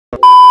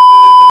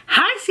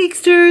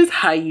Chicsters,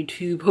 hi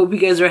YouTube. Hope you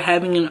guys are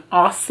having an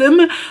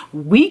awesome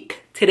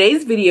week.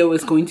 Today's video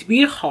is going to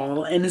be a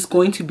haul, and it's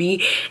going to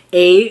be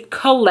a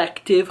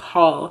collective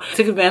haul. I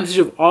took advantage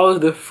of all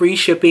of the free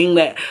shipping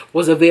that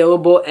was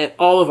available at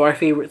all of our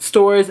favorite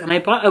stores, and I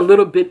bought a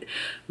little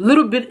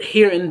bit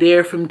here and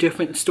there from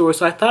different stores.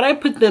 So I thought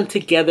I'd put them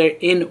together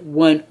in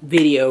one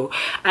video.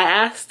 I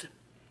asked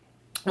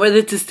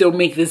whether to still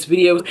make this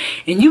video,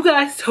 and you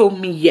guys told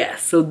me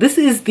yes. So this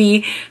is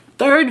the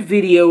third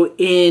video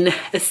in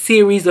a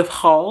series of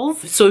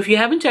hauls. So if you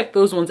haven't checked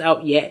those ones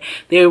out yet,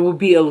 there will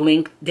be a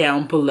link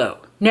down below.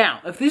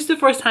 Now, if this is the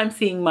first time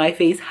seeing my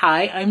face,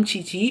 hi, I'm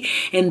Chichi,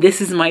 and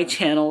this is my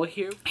channel.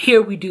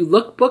 Here we do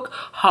lookbook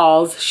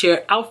hauls,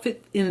 share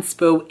outfit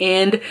inspo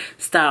and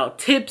style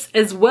tips,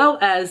 as well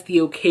as the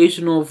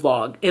occasional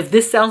vlog. If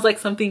this sounds like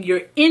something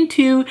you're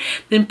into,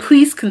 then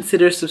please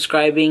consider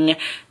subscribing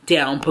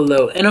down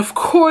below. And of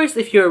course,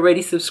 if you're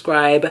already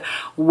subscribed,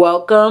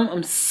 welcome.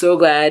 I'm so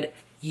glad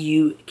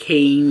you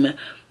came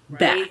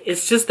back.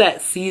 It's just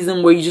that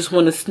season where you just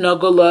want to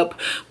snuggle up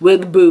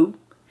with boo.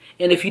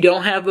 And if you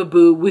don't have a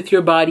boo, with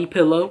your body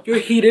pillow, your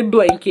heated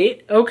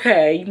blanket,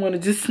 okay, you want to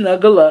just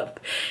snuggle up.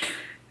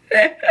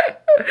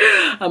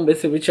 I'm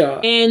messing with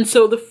y'all. And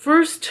so the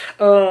first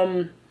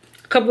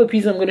couple of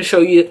pieces I'm going to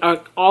show you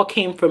all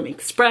came from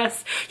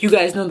Express. You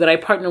guys know that I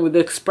partner with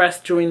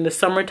Express during the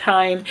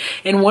summertime,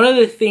 and one of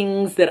the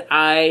things that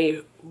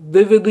I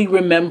vividly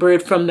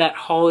remembered from that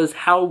haul is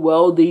how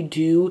well they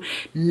do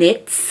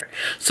knits.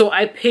 So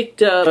I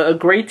picked a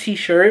gray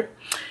t-shirt,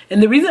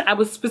 and the reason I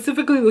was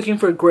specifically looking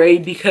for gray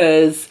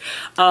because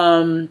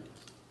to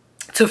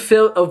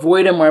fill a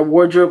void in my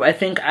wardrobe, I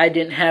think I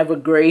didn't have a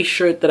gray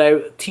t-shirt that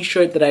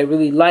I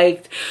really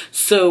liked.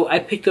 So I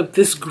picked up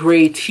this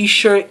gray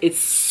t-shirt. It's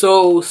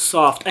so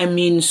soft. I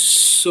mean,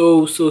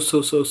 so.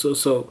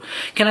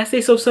 Can I say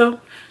so?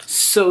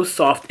 So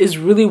soft. It's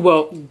really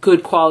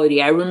good quality.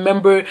 I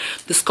remember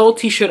the skull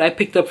t-shirt I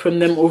picked up from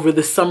them over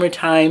the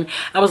summertime.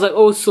 I was like,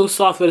 oh, it's so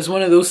soft, but it's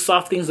one of those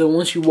soft things that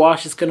once you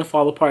wash, it's gonna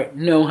fall apart.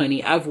 No,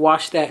 honey, I've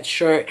washed that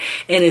shirt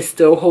and it's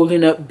still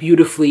holding up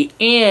beautifully.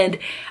 And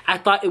I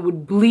thought it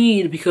would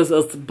bleed because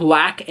it's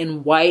black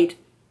and white.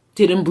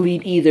 Didn't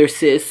bleed either,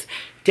 sis.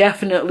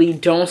 Definitely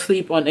don't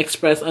sleep on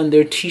Express on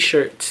their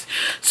t-shirts.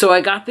 So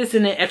I got this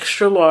in an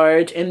extra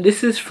large, and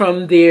this is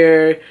from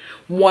their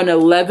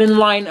 111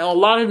 line. A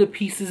lot of the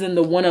pieces in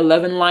the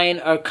 111 line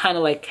are kind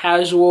of like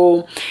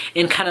casual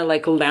and kind of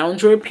like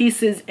loungewear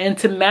pieces. And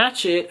to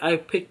match it, I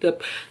picked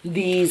up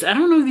these, I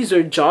don't know if these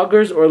are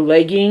joggers or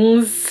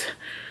leggings.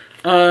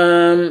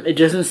 It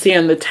doesn't say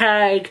on the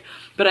tag,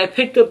 but I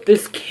picked up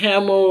this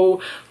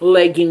camo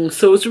legging.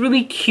 So it's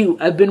really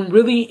cute. I've been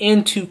really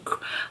into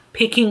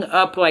picking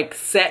up like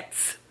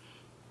sets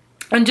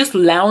and just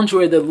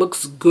loungewear that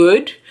looks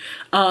good,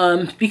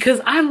 because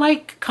I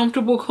like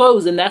comfortable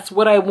clothes, and that's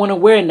what I want to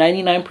wear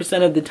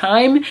 99% of the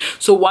time.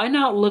 So why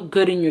not look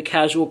good in your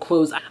casual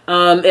clothes?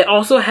 It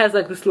also has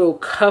like this little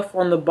cuff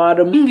on the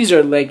bottom. These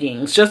are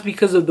leggings just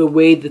because of the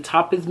way the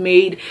top is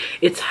made.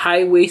 It's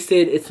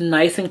high-waisted, it's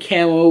nice and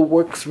camo,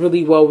 works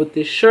really well with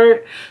this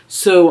shirt.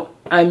 So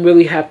I'm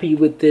really happy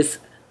with these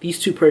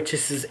two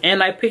purchases,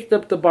 and I picked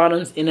up the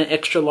bottoms in an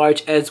extra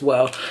large as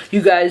well.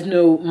 You guys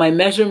know my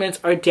measurements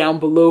are down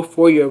below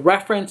for your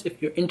reference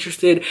if you're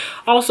interested.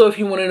 Also, if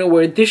you want to know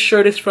where this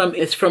shirt is from,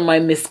 it's from my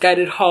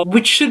Misguided haul,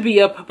 which should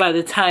be up by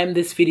the time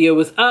this video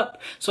is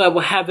up. So I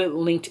will have it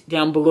linked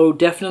down below.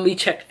 Definitely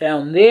check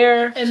down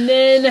there. And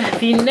then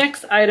the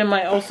next item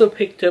I also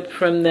picked up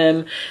from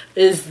them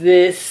is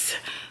this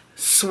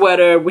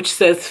sweater, which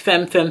says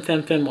femme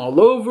all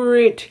over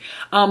it.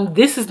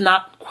 This is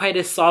not quite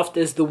as soft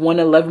as the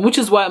 111, which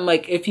is why I'm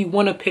like, if you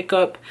want to pick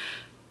up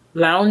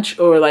lounge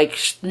or like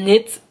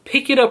knits,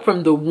 pick it up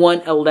from the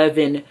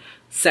 111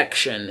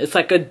 section. It's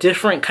like a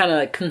different kind of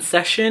like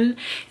concession,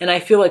 and I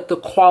feel like the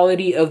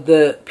quality of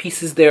the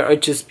pieces there are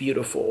just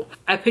beautiful.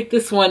 I picked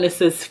this one. It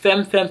says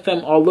femme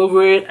all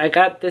over it. I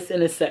got this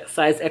in a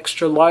size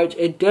extra large.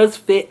 It does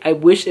fit. I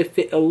wish it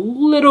fit a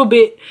little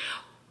bit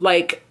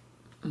like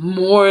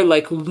more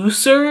like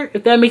looser,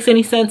 if that makes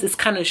any sense. It's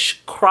kind of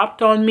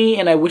cropped on me,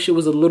 and I wish it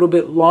was a little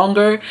bit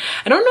longer.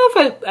 I don't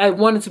know if I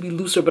want it to be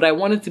looser, but I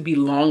want it to be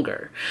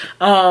longer.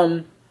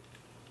 And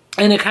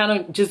it kind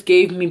of just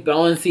gave me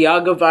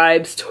Balenciaga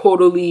vibes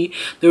totally.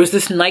 There was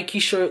this Nike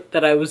sweatshirt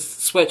that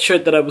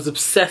I was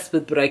obsessed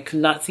with, but I could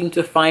not seem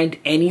to find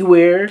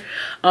anywhere.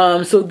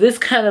 So this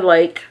kind of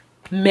like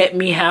met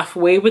me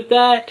halfway with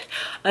that.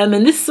 And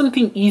this is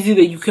something easy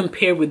that you can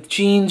pair with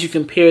jeans. You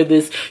can pair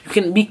this,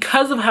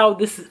 because of how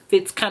this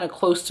fits kind of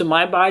close to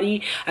my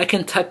body, I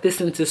can tuck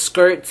this into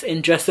skirts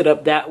and dress it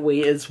up that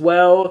way as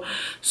well.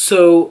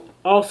 So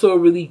also a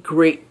really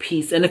great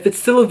piece. And if it's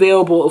still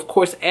available, of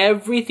course,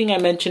 everything I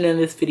mentioned in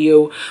this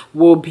video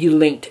will be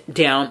linked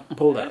down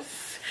below.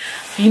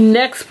 The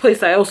next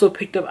place I also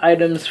picked up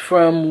items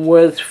from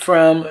was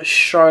from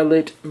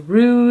Charlotte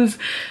Russe.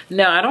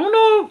 Now, I don't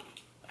know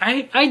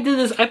I did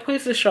this. I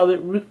placed the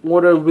Charlotte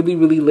order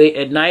really late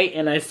at night,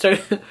 and I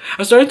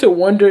started to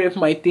wonder if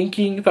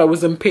I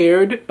was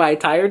impaired by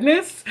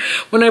tiredness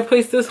when I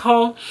placed this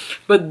haul.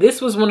 But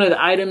this was one of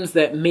the items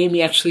that made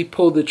me actually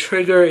pull the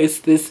trigger. It's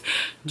this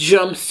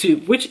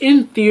jumpsuit, which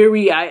in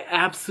theory I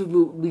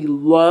absolutely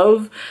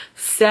love.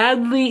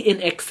 Sadly,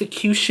 in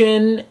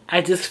execution,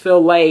 I just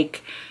feel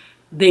like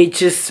they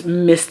just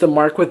missed the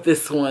mark with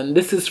this one.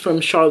 This is from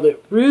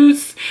Charlotte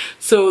Russe.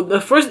 So the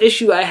first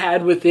issue I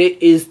had with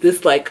it is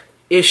this like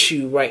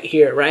issue right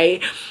here,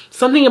 right?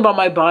 Something about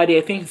my body,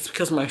 I think it's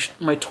because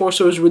my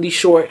torso is really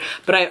short,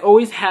 but I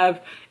always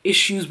have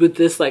issues with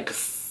this, like,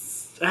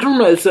 I don't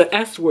know, it's an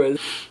S word.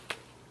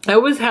 I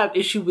always have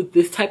issue with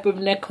this type of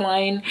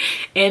neckline.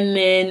 And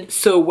then,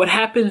 so what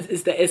happens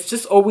is that it's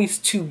just always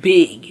too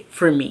big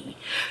for me.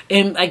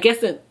 And I guess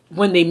that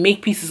when they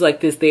make pieces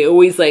like this, they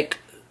always like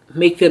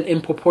make them in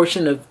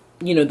proportion of,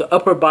 you know, the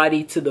upper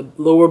body to the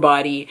lower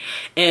body.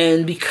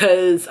 And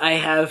because I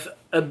have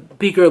a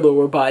bigger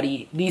lower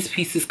body, these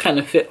pieces kind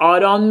of fit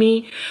odd on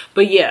me.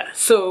 But yeah,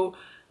 so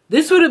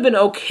this would have been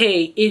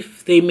okay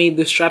if they made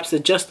the straps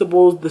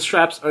adjustable. The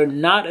straps are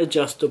not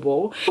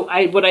adjustable. So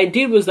what I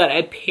did was that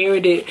I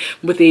paired it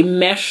with a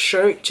mesh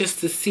shirt just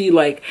to see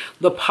like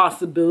the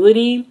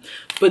possibility.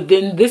 But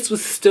then this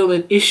was still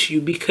an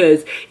issue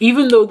because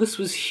even though this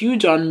was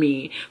huge on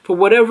me, for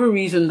whatever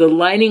reason, the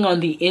lining on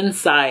the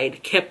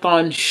inside kept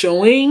on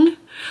showing.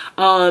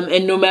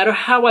 And no matter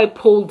how I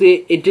pulled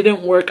it, it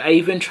didn't work. I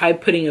even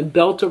tried putting a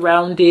belt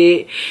around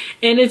it,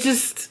 and it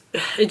just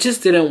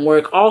didn't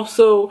work.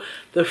 Also,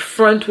 the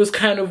front was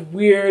kind of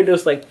weird. There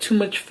was like too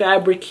much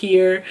fabric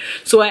here.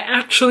 So I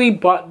actually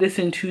bought this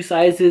in 2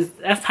 sizes.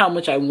 That's how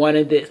much I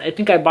wanted this. I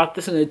think I bought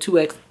this in a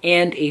 2X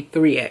and a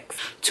 3X.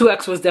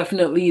 2X was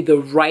definitely the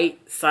right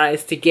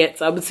size to get.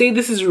 So I would say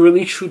this is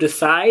really true to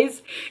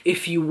size.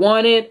 If you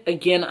want it,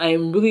 again, I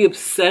am really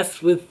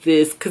obsessed with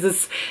this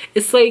because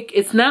it's like,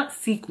 it's not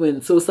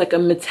sequin. So it's like a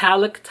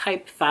metallic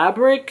type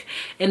fabric,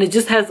 and it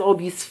just has all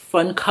these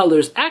fun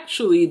colors.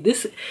 Actually,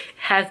 this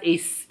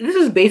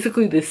is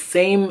basically the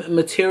same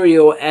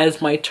material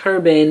as my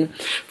turban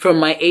from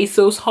my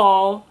ASOS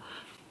haul.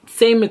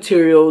 Same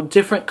material,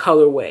 different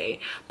colorway.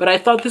 But I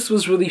thought this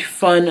was really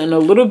fun and a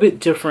little bit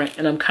different,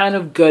 and I'm kind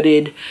of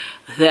gutted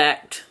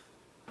that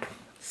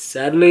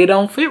sadly it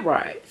don't fit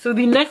right. So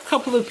the next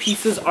couple of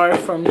pieces are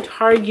from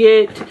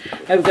Target.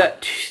 I've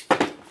got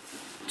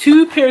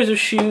 2 pairs of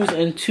shoes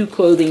and 2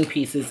 clothing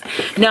pieces.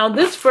 Now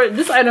this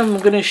item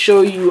I'm gonna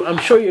show you, I'm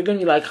sure you're gonna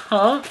be like,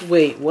 huh?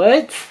 Wait,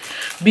 what?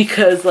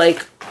 Because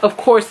like, of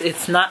course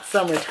it's not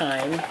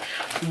summertime,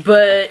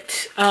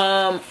 but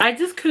I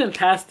just couldn't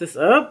pass this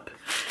up.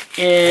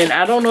 And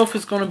I don't know if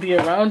it's going to be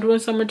around during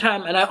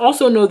summertime. And I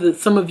also know that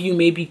some of you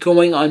may be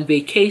going on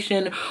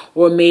vacation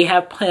or may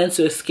have plans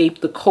to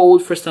escape the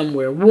cold for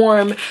somewhere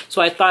warm.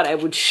 So I thought I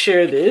would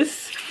share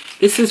this.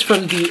 This is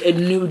from the A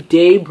New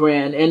Day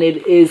brand, and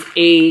it is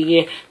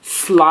a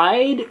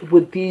slide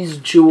with these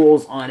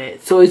jewels on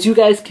it. So as you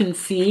guys can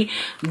see,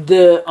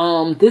 the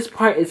this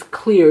part is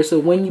clear. So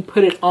when you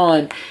put it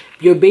on,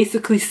 you're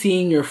basically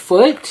seeing your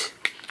foot.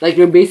 Like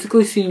you're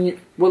basically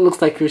seeing what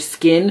looks like your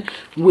skin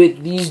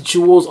with these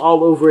jewels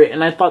all over it.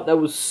 And I thought that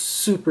was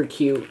super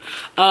cute.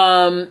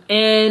 And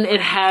it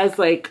has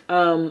like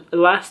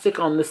elastic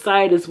on the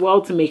side as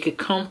well to make it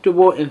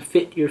comfortable and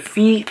fit your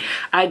feet.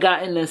 I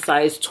got in a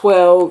size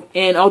 12.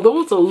 And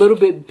although it's a little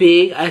bit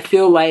big, I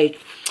feel like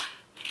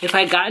if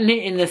I gotten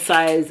it in a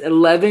size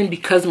 11,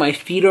 because my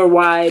feet are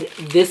wide,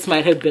 this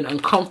might have been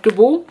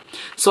uncomfortable.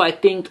 So I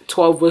think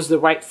 12 was the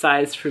right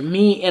size for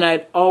me. And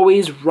I'd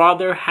always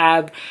rather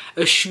have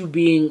a shoe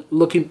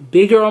looking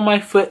bigger on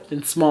my foot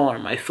than smaller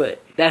on my foot.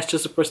 That's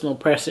just a personal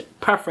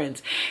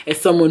preference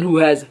as someone who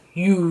has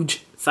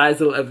huge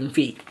size 11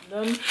 feet.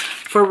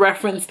 For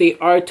reference, they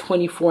are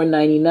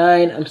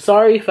 $24.99. I'm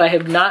sorry if I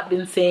have not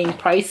been saying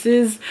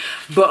prices,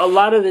 but a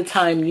lot of the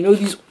time, you know,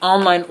 these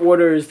online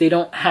orders, they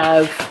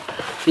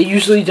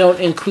usually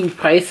don't include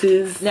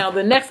prices. Now,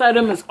 the next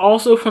item is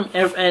also from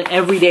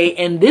Everyday,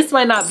 and this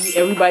might not be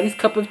everybody's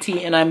cup of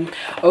tea, and I'm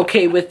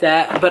okay with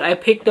that, but I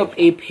picked up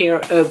a pair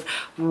of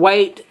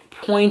white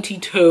pointy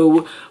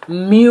toe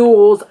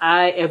mules.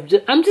 I'm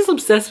just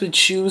obsessed with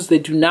shoes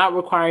that do not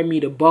require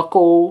me to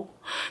buckle,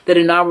 that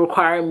do not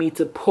require me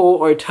to pull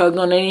or tug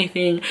on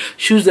anything.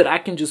 Shoes that I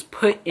can just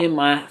put in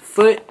my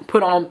foot,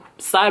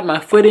 slide my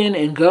foot in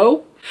and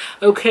go.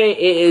 Okay,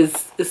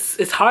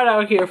 it's hard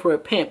out here for a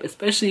pimp,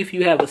 especially if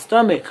you have a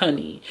stomach,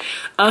 honey.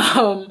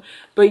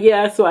 But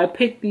yeah, so I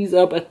picked these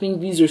up. I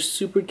think these are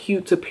super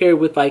cute to pair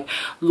with like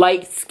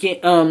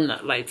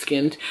not light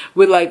skinned,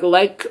 with like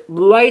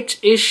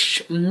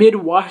light-ish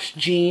mid-wash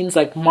jeans,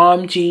 like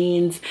mom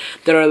jeans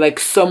that are like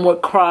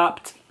somewhat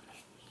cropped,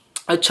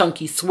 a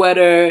chunky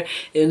sweater,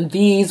 and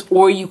these,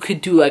 or you could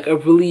do like a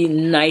really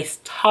nice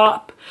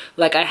top.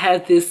 Like I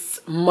had this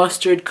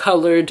mustard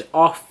colored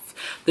off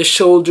the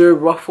shoulder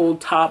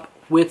ruffled top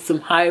with some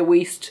high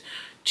waist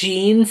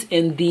jeans,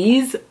 and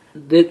these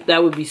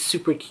that would be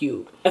super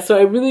cute. So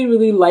I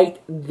really liked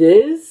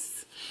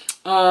this.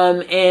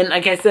 And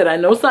like I said, I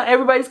know it's not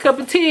everybody's cup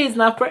of tea, it's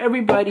not for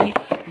everybody,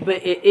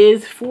 but it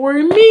is for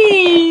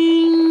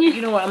me.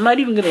 You know what, I'm not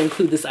even gonna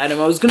include this item.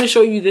 I was gonna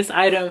show you this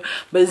item,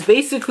 but it's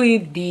basically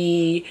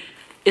the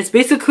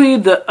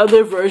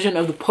other version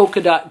of the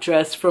polka dot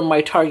dress from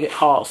my Target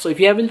haul. So if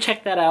you haven't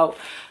checked that out,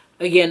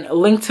 again, a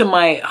link to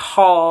my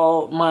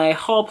haul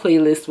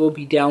playlist will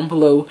be down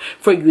below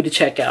for you to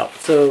check out.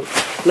 So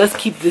let's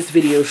keep this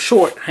video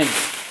short, honey.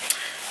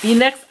 The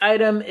next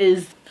item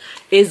is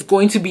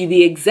going to be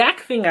the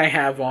exact thing I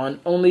have on,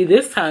 only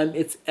this time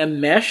it's a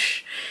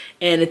mesh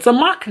and it's a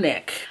mock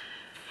neck.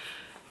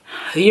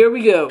 Here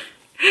we go.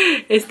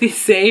 It's the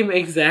same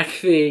exact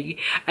thing.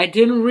 I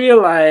didn't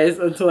realize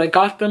until I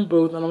got them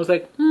both and I was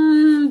like,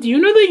 do you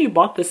know that you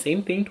bought the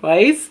same thing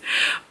twice?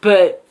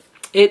 But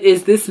it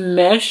is this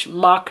mesh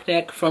mock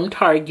neck from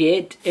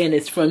Target, and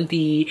it's from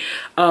the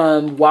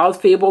Wild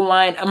Fable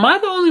line. Am I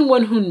the only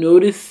one who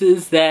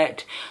notices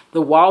that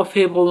the Wild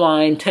Fable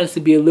line tends to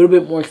be a little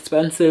bit more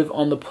expensive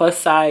on the plus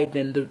side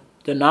than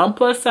the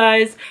non-plus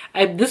size?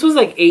 This was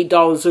like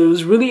 $8, so it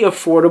was really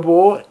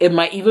affordable. It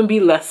might even be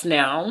less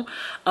now.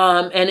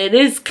 And it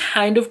is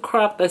kind of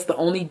cropped. That's the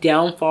only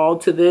downfall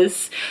to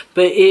this.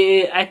 But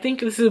I think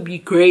this would be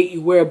great.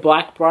 You wear a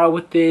black bra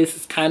with this.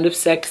 It's kind of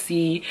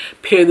sexy.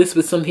 Pair this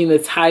with something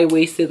that's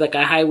high-waisted, like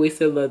a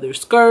high-waisted leather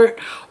skirt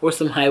or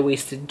some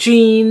high-waisted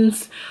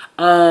jeans.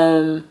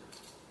 And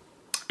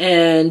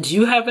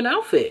you have an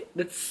outfit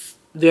that's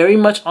very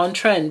much on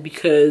trend,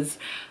 because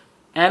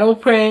animal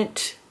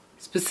print,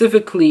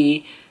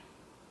 specifically,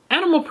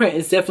 animal print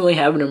is definitely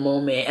having a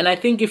moment. And I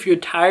think if you're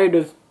tired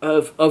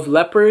of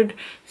leopard,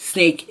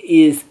 snake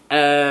is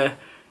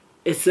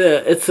it's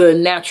a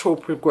natural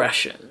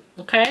progression.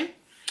 Okay.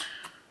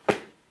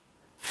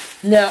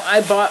 Now,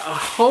 I bought a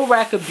whole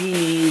rack of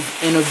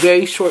beanies in a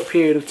very short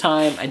period of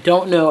time. I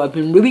don't know. I've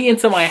been really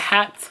into my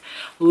hats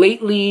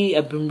lately.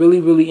 I've been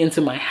really into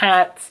my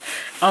hats.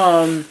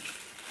 And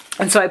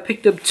so I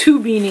picked up two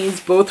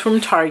beanies, both from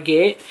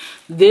Target.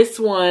 This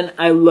one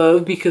I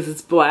love because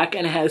it's black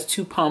and it has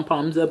two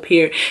pom-poms up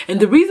here. And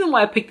the reason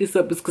why I picked this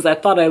up is because I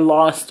thought I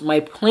lost my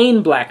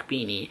plain black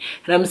beanie.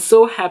 And I'm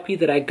so happy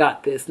that I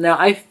got this. Now,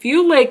 I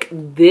feel like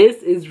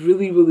this is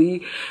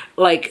really,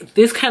 like,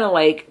 this kind of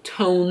like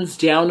tones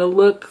down a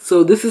look.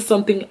 So this is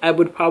something I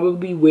would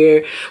probably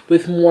wear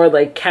with more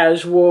like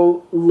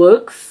casual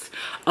looks.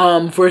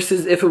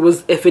 Versus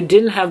if it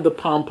didn't have the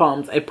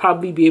pom-poms, I'd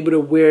probably be able to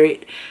wear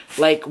it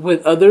like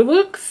with other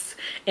looks.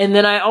 And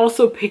then I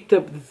also picked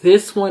up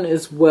this one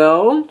as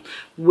well,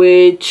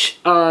 which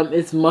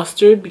is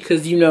mustard,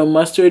 because you know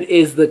mustard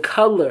is the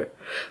color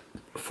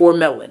for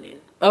melanin.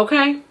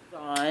 Okay.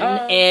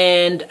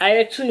 And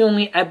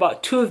I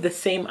bought two of the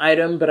same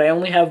item, but I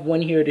only have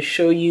one here to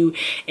show you,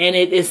 and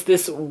it is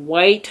this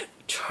white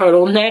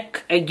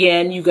turtleneck.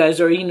 Again, you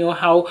guys already know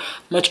how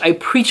much I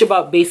preach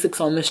about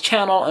basics on this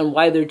channel and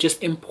why they're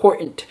just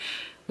important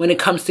when it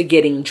comes to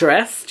getting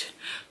dressed.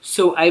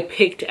 So I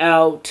picked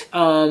out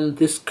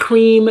this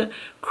cream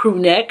crew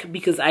neck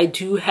because I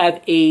do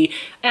have a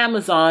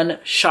Amazon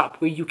shop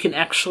where you can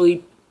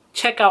actually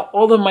check out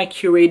all of my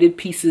curated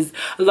pieces.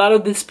 A lot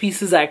of these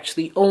pieces I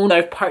actually own.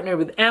 I've partnered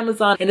with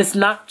Amazon, and it's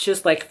not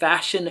just like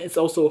fashion, it's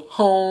also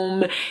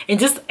home and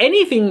just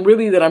anything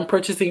really that I'm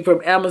purchasing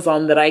from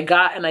Amazon that I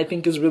got and I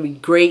think is really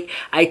great,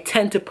 I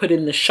tend to put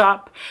in the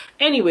shop.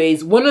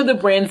 Anyways, one of the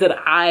brands that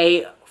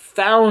I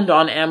found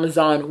on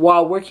Amazon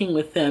while working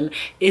with them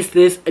is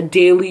this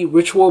Daily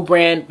Ritual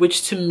brand,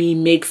 which to me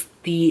makes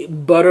the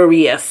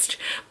butteriest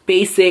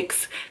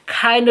basics,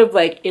 kind of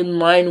like in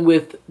line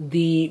with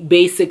the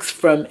basics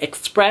from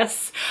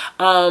Express.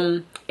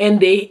 And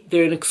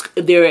they're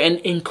an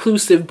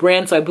inclusive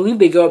brand, so I believe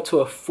they go up to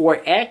a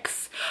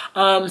 4X.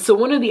 So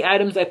one of the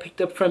items I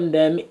picked up from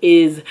them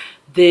is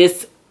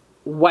this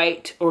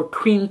white or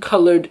cream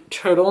colored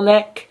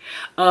turtleneck.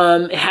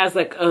 It has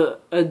like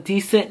a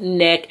decent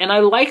neck, and I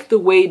like the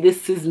way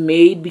this is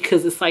made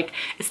because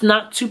it's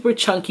not super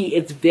chunky,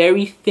 it's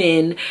very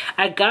thin.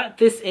 I got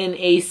this in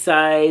a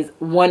size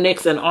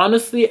 1X, and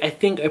honestly I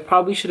think I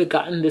probably should have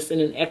gotten this in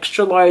an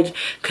extra large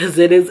because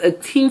it is a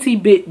teensy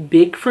bit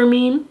big for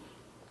me.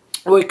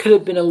 Or it could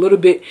have been a little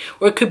bit,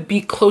 or it could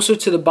be closer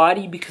to the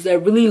body, because I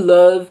really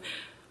love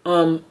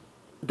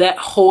that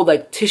whole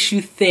like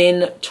tissue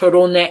thin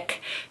turtleneck.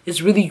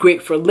 Is really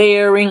great for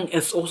layering.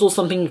 It's also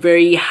something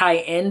very high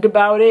end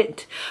about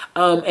it,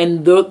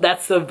 and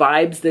that's the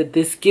vibes that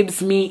this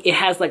gives me. It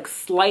has like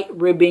slight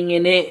ribbing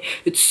in it.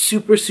 It's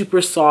super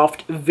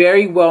soft,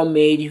 very well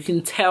made. You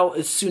can tell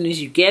as soon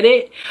as you get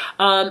it,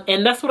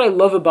 and that's what I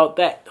love about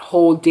that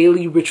whole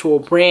Daily Ritual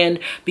brand,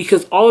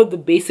 because all of the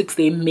basics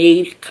they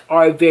make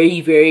are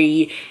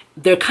very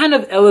they're kind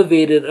of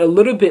elevated, a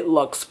little bit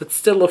luxe, but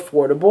still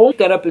affordable.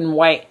 Got up in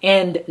white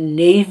and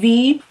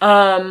navy,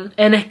 and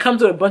it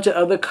comes with a bunch of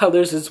other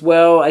colors as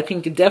well. I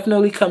think it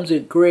definitely comes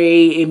with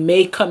gray. It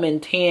may come in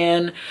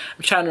tan.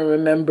 I'm trying to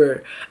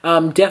remember.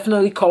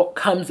 Definitely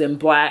comes in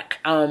black.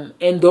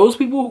 And those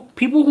people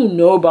who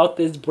know about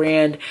this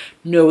brand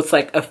know it's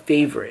like a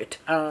favorite.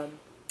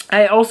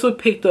 I also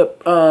picked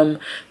up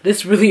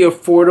this really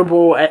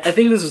affordable, I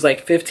think this was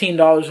like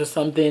 $15 or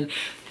something,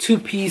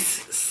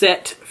 2-piece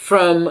set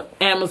from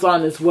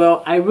Amazon as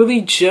well. I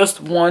really just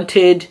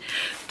wanted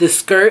the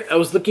skirt. I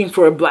was looking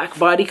for a black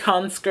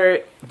bodycon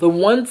skirt. The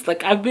ones,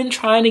 like, I've been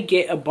trying to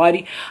get a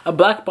black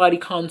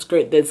bodycon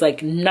skirt that's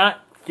like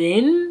not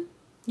thin,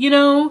 you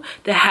know,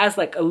 that has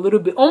like a little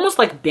bit, almost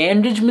like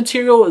bandage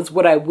material is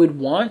what I would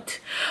want.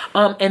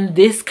 And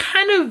this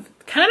kind of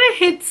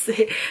hits,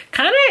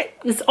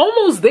 it's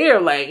almost there.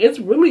 Like, it's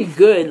really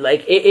good.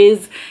 Like,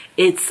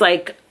 it's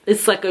like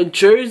a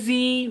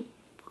jersey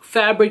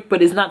fabric,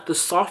 but it's not the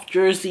soft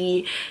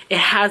jersey. It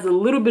has a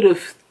little bit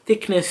of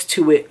thickness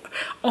to it,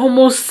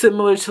 almost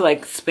similar to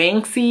like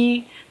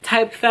Spanxy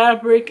type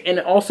fabric. And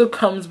it also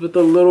comes with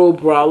a little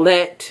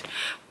bralette,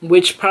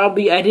 which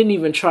probably, I didn't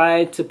even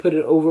try to put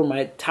it over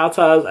my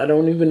tatas. I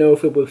don't even know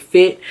if it would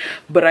fit,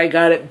 but I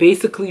got it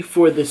basically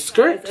for the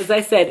skirt. As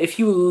I said, if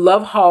you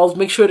love hauls,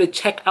 make sure to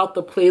check out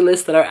the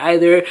playlists that are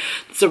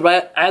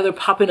either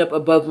popping up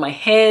above my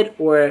head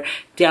or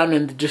down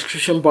in the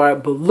description bar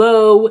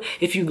below.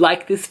 If you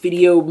like this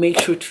video,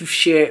 make sure to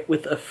share it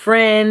with a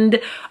friend.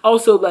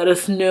 Also, let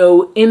us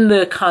know in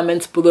the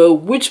comments below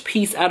which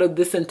piece out of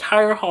this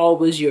entire haul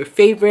was your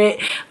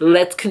favorite.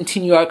 Let's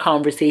continue our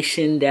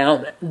conversation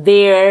down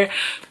there.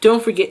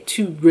 Don't forget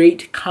to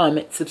rate,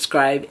 comment,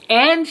 subscribe,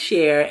 and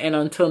share. And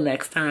until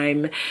next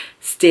time,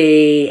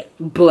 stay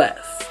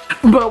blessed.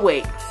 But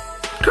wait,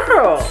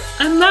 girl,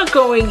 I'm not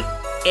going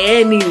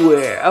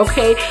anywhere,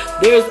 okay?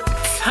 There's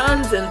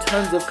tons and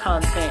tons of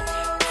content